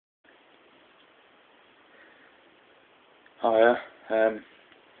Hiya.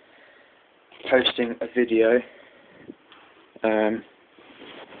 Posting a video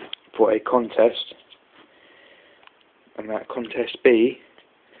for a contest, and that contest be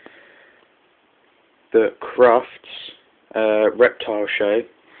the Crufts reptile show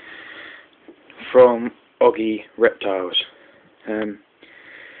from Oggiereptiles.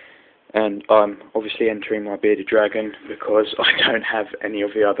 And I'm obviously entering my bearded dragon because I don't have any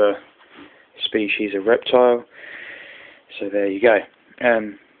of the other species of reptile. So there you go.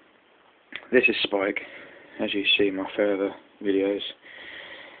 This is Spike, as you see in my further videos.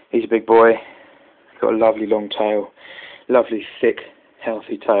 He's a big boy, got a lovely long tail, lovely thick,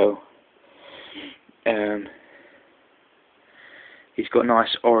 healthy tail. He's got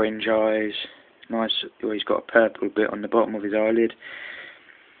nice orange eyes, he's got a purple bit on the bottom of his eyelid,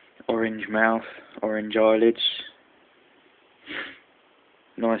 orange mouth, orange eyelids,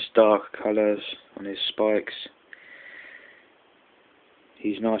 nice dark colours on his spikes.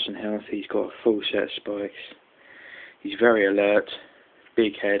 He's nice and healthy, he's got a full set of spikes. He's very alert,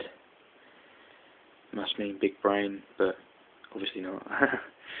 big head, must mean big brain, but obviously not.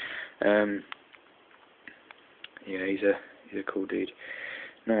 Yeah, he's a cool dude.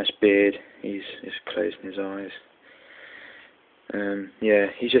 Nice beard, he's closing his eyes. Yeah,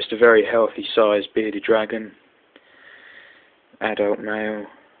 he's just a very healthy sized bearded dragon, adult male.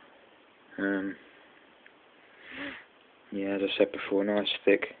 Yeah, as I said before, nice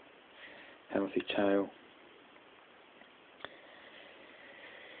thick, healthy tail.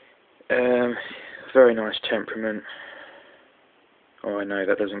 Very nice temperament. Oh, I know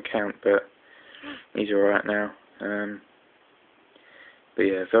that doesn't count, but he's alright now. But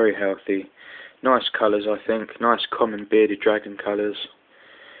yeah, very healthy. Nice colours, I think. Nice common bearded dragon colours.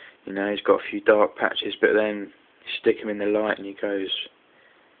 You know, he's got a few dark patches, but then you stick him in the light and he goes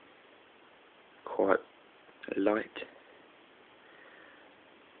quite light.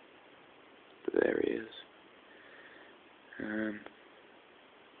 But there he is.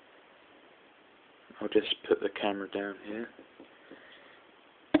 I'll just put the camera down here.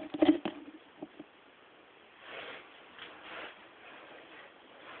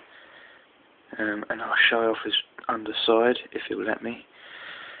 And I'll show off his underside if it will let me.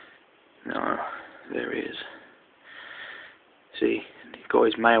 No, there he is. See, he's got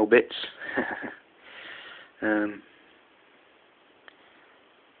his male bits.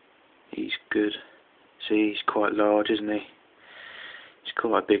 He's good. See, he's quite large, isn't he? He's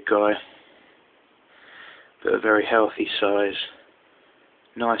quite a big guy, but a very healthy size.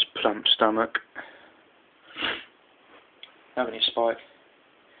 Nice plump stomach. Haven't you, Spike?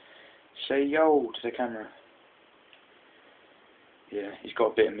 Say yo to the camera. Yeah, he's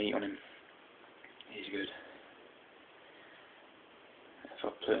got a bit of meat on him. He's good. If I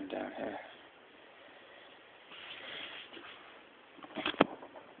put him down here.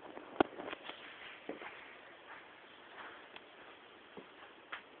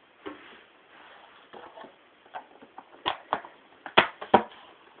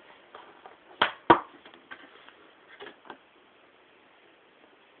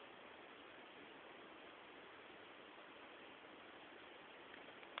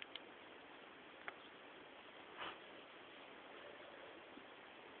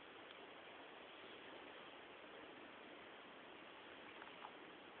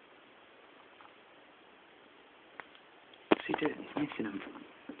 What's he doing? He's missing them.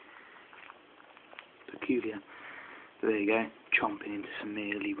 Peculiar. But there you go, chomping into some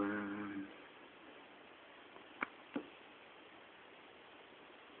mealy worm.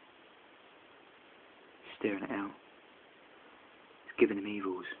 Staring it out. It's giving him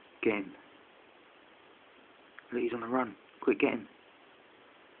evils. Get him. Look, he's on the run. Quick, get him.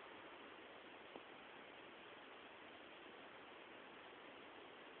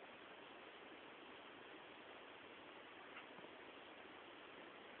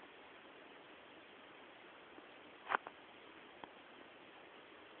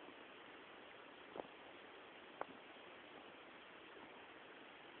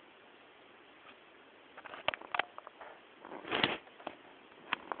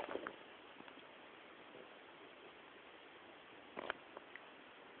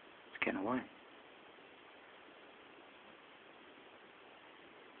 It's getting away.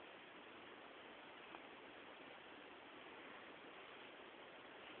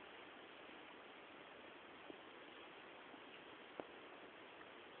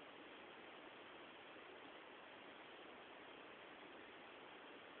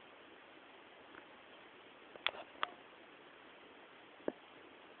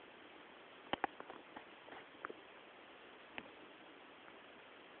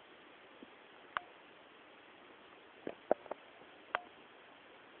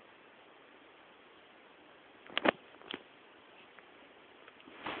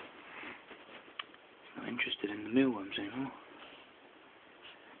 mealworms anymore.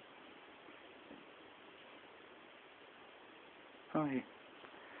 Hi.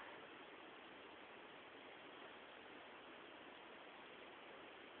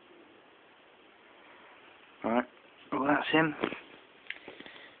 Alright, well that's him.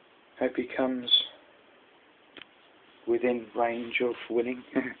 Hope he comes within range of winning.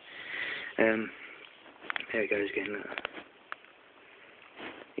 There he goes again. Look.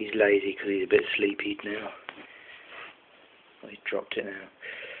 He's lazy because he's a bit sleepy now. Well, he's dropped it now.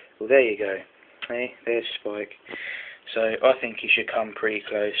 Well, there you go. Hey, there's Spike. So I think he should come pretty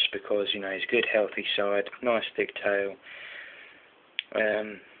close because, you know, he's good, healthy side, nice thick tail,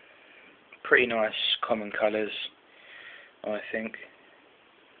 pretty nice common colours, I think.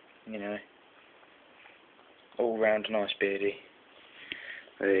 You know, all round nice beardy.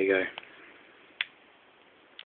 There you go.